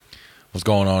What's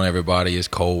going on, everybody? It's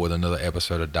Cole with another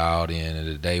episode of Dialed In, and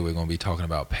today we're going to be talking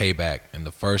about payback. And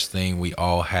the first thing we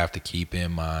all have to keep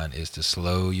in mind is to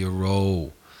slow your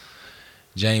roll.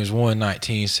 James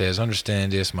 1:19 says,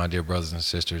 "Understand this, my dear brothers and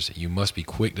sisters, you must be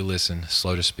quick to listen,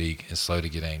 slow to speak, and slow to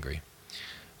get angry."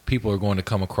 People are going to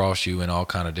come across you in all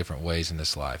kind of different ways in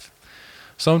this life.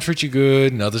 Some treat you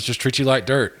good, and others just treat you like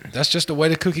dirt. That's just the way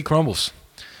the cookie crumbles.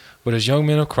 But as young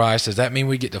men of Christ, does that mean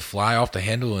we get to fly off the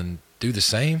handle and do the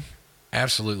same?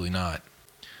 Absolutely not.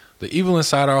 The evil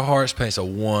inside our hearts paints a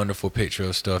wonderful picture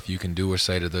of stuff you can do or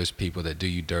say to those people that do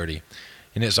you dirty.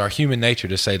 And it's our human nature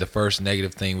to say the first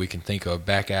negative thing we can think of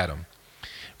back at them.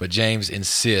 But James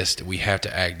insists we have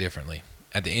to act differently.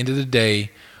 At the end of the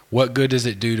day, what good does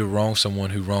it do to wrong someone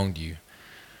who wronged you?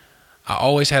 I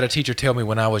always had a teacher tell me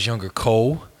when I was younger,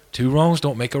 "Cole, two wrongs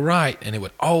don't make a right," and it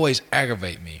would always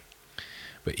aggravate me.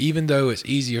 But even though it's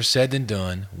easier said than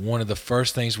done, one of the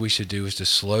first things we should do is to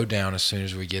slow down as soon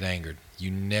as we get angered.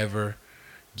 You never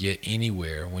get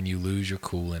anywhere when you lose your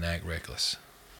cool and act reckless.